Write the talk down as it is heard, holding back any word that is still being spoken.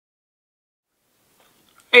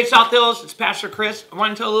Hey South Hills, it's Pastor Chris. I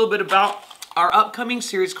want to tell a little bit about our upcoming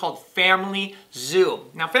series called Family Zoo.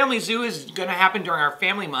 Now Family Zoo is going to happen during our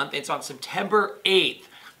family month. It's on September 8th.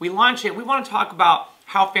 We launch it. We want to talk about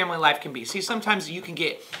how family life can be. See, sometimes you can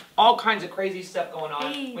get all kinds of crazy stuff going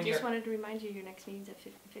on. Hey, just wanted to remind you your next meeting's at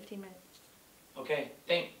 15 minutes. Okay,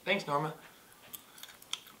 thanks Norma.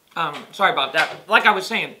 Sorry about that. Like I was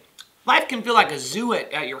saying, life can feel like a zoo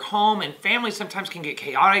at your home, and family sometimes can get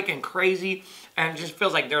chaotic and crazy, and it just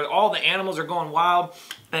feels like all the animals are going wild,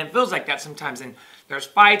 and it feels like that sometimes. And there's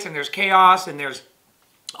fights, and there's chaos, and there's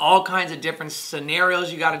all kinds of different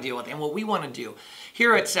scenarios you got to deal with. And what we want to do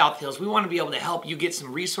here at South Hills, we want to be able to help you get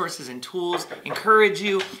some resources and tools, encourage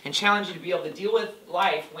you, and challenge you to be able to deal with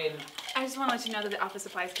life when... I just want to let you know that the office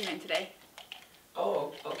supplies came in today.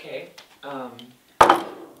 Oh, okay.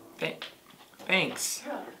 Thanks.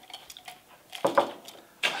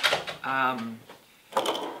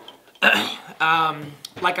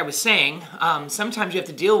 Like I was saying, sometimes you have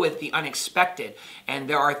to deal with the unexpected, and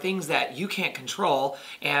there are things that you can't control,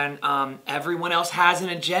 and everyone else has an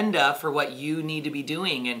agenda for what you need to be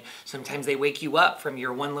doing, and sometimes they wake you up from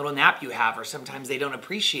your one little nap you have, or sometimes they don't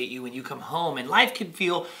appreciate you when you come home, and life can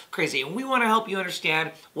feel crazy, and we want to help you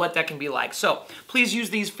understand what that can be like. So please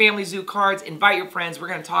use these Family Zoo cards, invite your friends. We're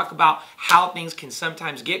going to talk about how things can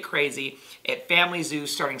sometimes get crazy at Family Zoo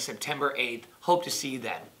starting September 8th. Hope to see you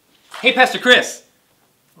then. Hey, Pastor Chris!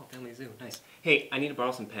 Oh, Family Zoo, nice. Hey, I need to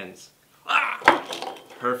borrow some pens. Ah!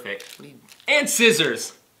 Perfect. And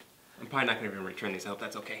scissors! I'm probably not going to even return these. I hope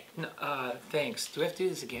that's okay. No, thanks. Do we have to do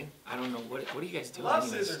this again? I don't know. What do you guys do? Love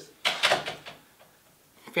anyways? scissors.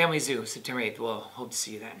 Family Zoo, September 8th. We'll hope to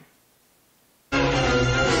see you then.